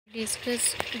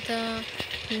Discuss the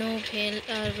novel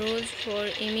Rose for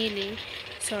Emily.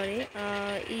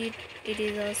 It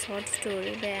is a short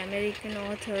story by American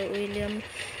author William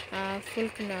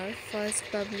Faulkner, first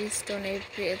published on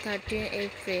 13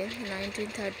 April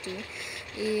 1930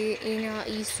 in a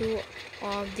issue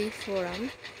of the Forum.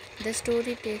 The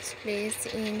story takes place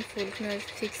in Faulkner's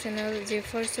fictional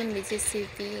Jefferson,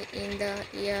 Mississippi, in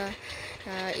the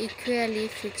equally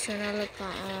fictional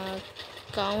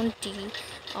county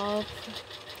of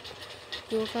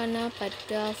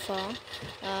Yokanapatafa.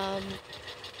 Um,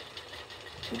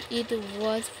 it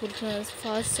was Faulkner's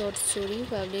first short story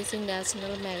published in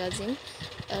national magazine,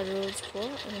 A Rose for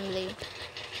Emily.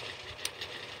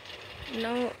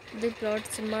 Now, the plot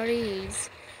summary is: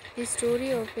 the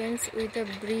story opens with a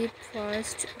brief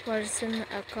first person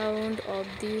account of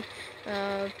the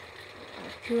uh,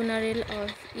 funeral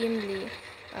of Emily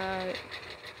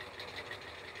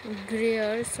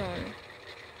Grierson,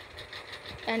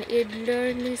 an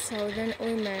elderly southern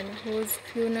woman whose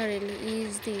funeral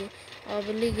is the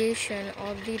obligation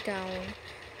of the town.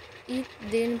 It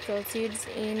then proceeds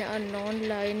in a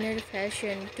non-linear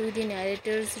fashion to the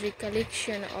narrator's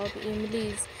recollection of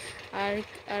Emily's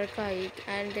archaic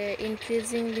and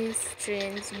increasingly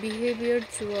strange behavior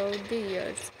throughout the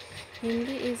years.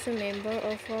 Emily is a member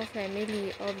of a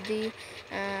family of the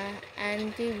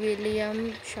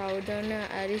antebellum Southern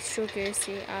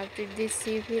aristocracy. After the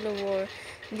Civil War,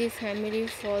 the family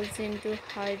falls into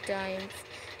hard times.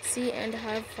 She and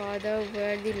her father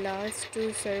were the last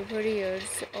two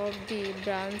survivors of the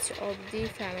branch of the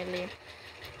family.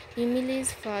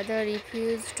 Emily's father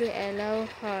refused to allow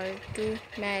her to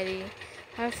marry.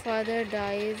 Her father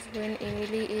dies when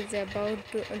Emily is about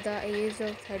the age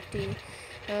of 30,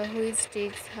 which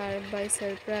takes her by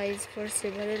surprise for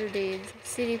several days.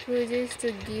 She refuses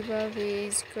to give up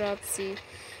his corpse,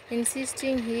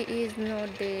 insisting he is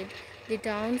not dead. The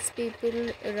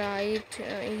townspeople write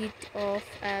it off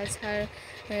as her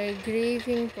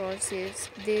grieving process.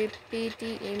 They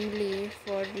pity Emily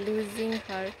for losing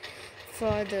her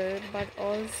father, but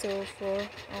also for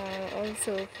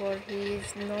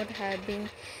his not having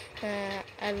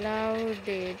allowed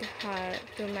her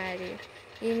to marry.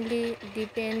 Emily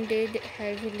depended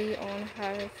heavily on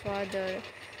her father,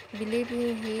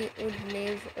 believing he would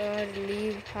never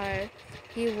leave her.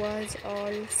 He was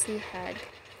all she had.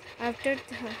 After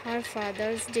her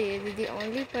father's death, the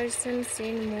only person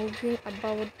seen moving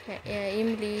about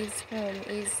Emily's home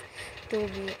is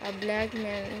Toby, a black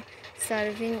man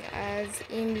serving as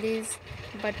Emily's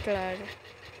butler.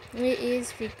 He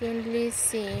is frequently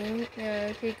seen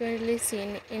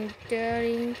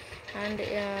entering and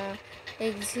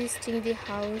exiting the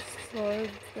house for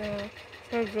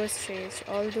groceries.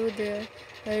 Although the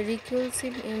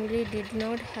reclusive Emily did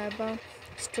not have a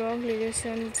strong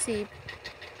relationship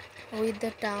with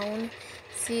the town,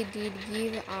 she did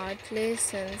give art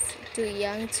lessons to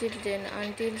young children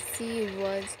until she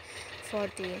was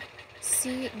 40.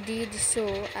 She did so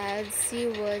as she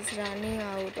was running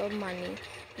out of money.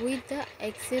 With the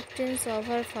acceptance of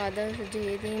her father's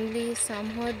death, Emily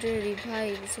somewhat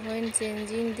revives when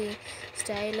changing the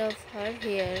style of her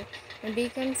hair and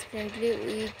becomes friendly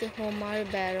with Homer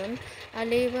Baron, a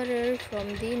laborer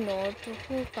from the north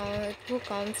who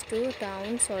comes to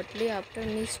town shortly after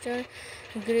Mr.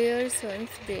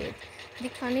 Grierson's death. The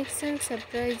connection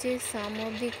surprises some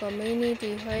of the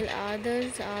community, while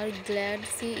others are glad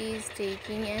she is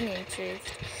taking an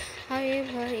interest.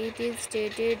 However, it is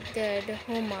stated that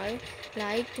Homer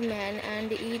liked men,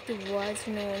 and it was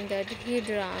known that he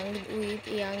drank with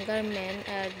younger men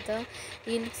at the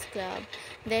Elks Club,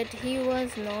 that he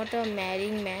was not a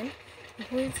marrying man,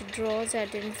 which draws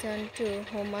attention to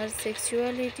Homer's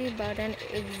sexuality, but an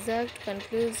exact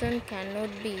conclusion cannot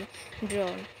be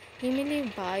drawn.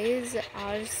 Emily buys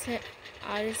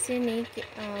arsenic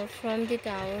from the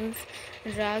town's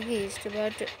druggist,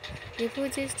 but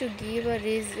refuses to give a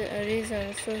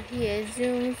reason, so he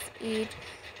assumes it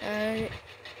uh,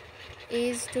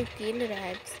 is to kill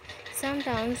rats. Some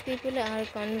townspeople are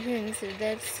convinced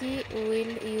that she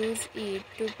will use it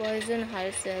to poison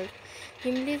herself.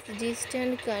 Emily's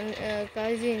distant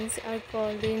cousins are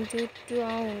called into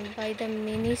town by the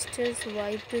minister's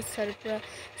wife to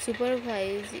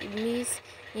supervise Miss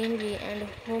Emily and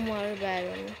Homer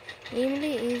Baron.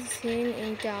 Emily is seen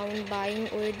in town buying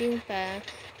wedding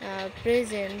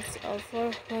presents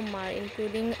for Homer,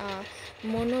 including a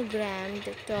monogrammed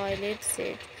toilet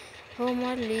set.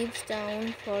 Homer leaves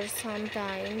town for some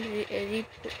time,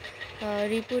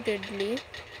 reputedly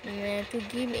to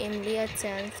give Emily a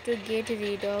chance to get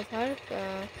rid of her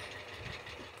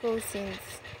cousins.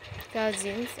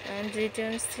 cousins and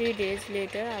returns 3 days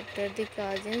later after the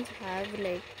cousins have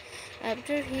left.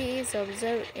 After he is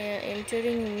observed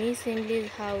entering Miss Emily's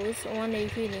house one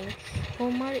evening,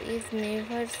 Homer is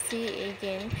never seen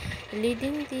again,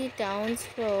 leading the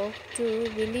townsfolk to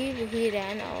believe he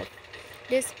ran off.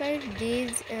 Despite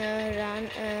these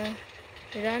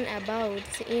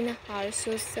runabouts in her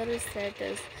social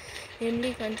status,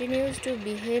 Emily continues to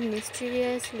behave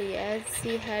mysteriously as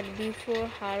she had before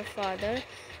her father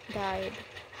died.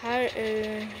 Her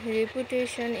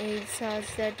reputation is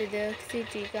such that the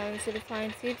city council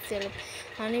finds itself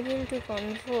unable to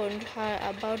confront her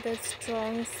about a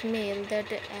strong smell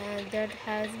that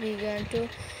has begun to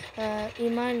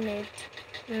emanate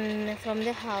from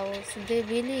the house. They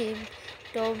believe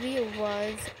Toby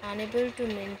was unable to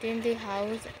maintain the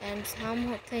house and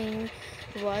something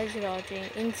was rotting.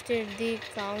 Instead, the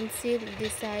council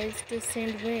decides to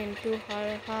send men to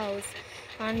her house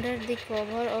under the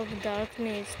cover of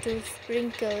darkness to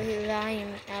sprinkle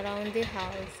lime around the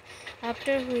house,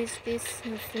 after which the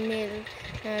smell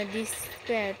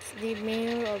dissipates. The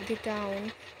mayor of the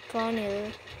town,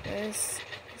 Colonel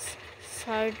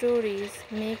Sartoris,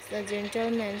 makes a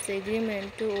gentleman's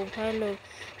agreement to overlook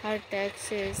her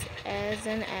taxes as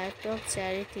an act of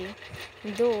charity,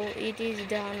 though it is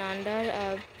done under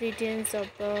a pretense of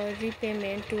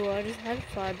repayment towards her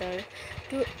father.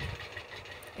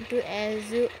 To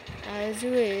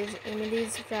assuage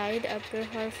Emily's pride after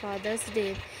her father's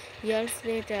death, years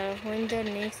later, when the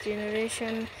next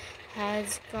generation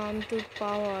has come to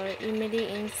power, Emily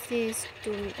insists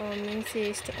on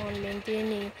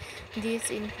maintaining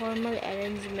this informal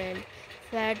arrangement,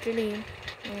 flatly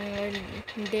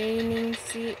denying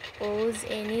she owes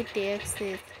any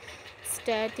taxes,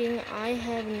 stating, "I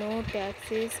have no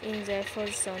taxes in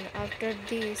Jefferson." After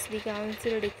this, the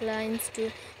council declines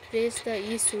to press the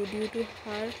issue due to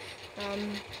her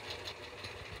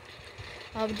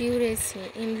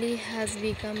obduracy. Emily has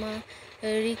become a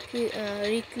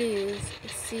recluse.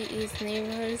 She is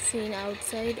never seen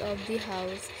outside of the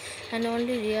house and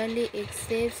only rarely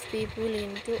accepts people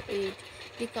into it.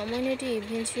 The community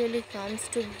eventually comes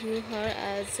to view her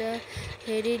as a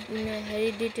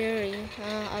hereditary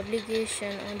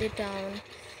obligation on the town,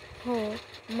 who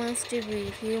must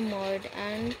be humoured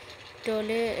and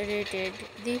tolerated.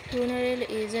 The funeral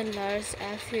is a large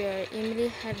affair. Emily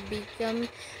had become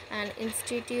an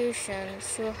institution,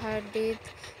 so her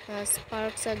death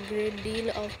sparks a great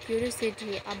deal of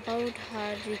curiosity about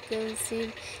her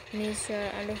reclusive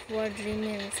nature and what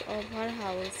remains of her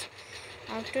house.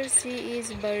 After she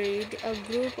is buried, a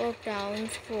group of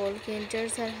townsfolk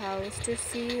enters her house to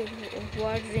see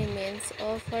what remains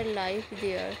of her life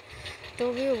there.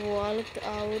 Toby walked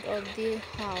out of the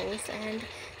house and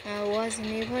was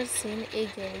never seen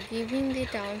again, giving the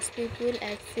townspeople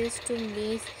access to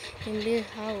Miss Emily's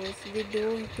house. The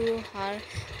door to her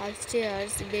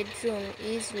upstairs bedroom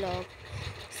is locked.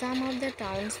 Some of the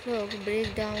townsfolk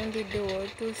break down the door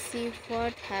to see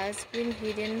what has been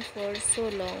hidden for so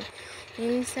long.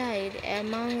 Inside,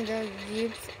 among the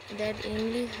gifts that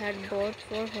Emily had bought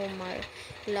for Homer,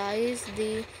 lies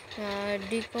the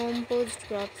decomposed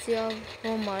corpse of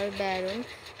Homer Baron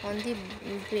on the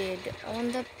bed.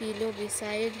 On the pillow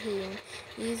beside him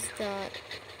is the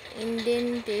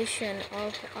indentation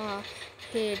of a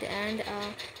head and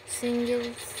a single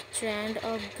strand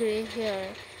of grey hair,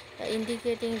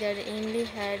 indicating that Emily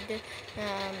had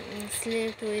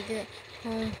slept with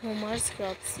Homer's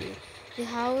corpse. The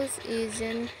house is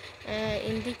an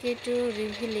indicator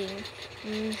revealing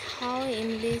how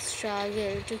Emily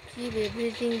struggled to keep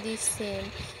everything the same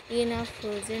in a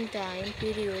frozen time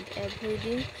period,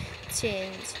 avoiding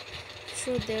change.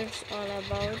 So that's all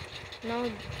about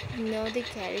now the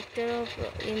character of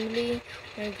Emily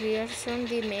Grierson,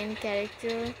 the main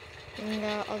character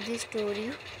of the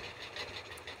story,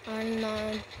 and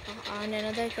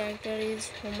another character is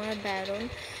Homer Baron,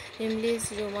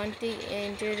 Emily's romantic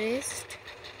interest,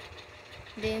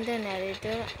 then the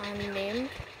narrator unnamed,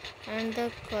 and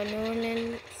the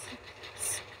Colonel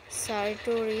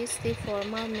Sartoris, the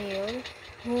former mayor,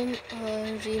 whom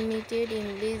remitted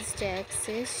Emily's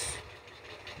taxes,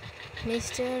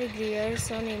 Mr.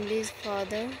 Grierson, Emily's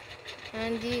father,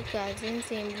 and the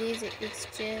cousins, Emily's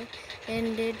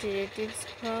extended relatives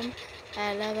from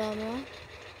Alabama,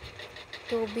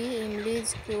 Toby,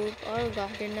 Emily's cook or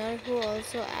gardener, who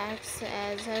also acts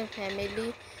as her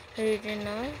family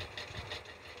retainer.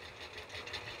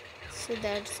 So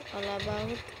that's all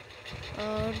about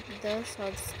the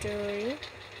short story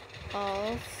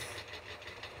of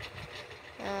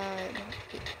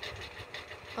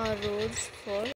a rose for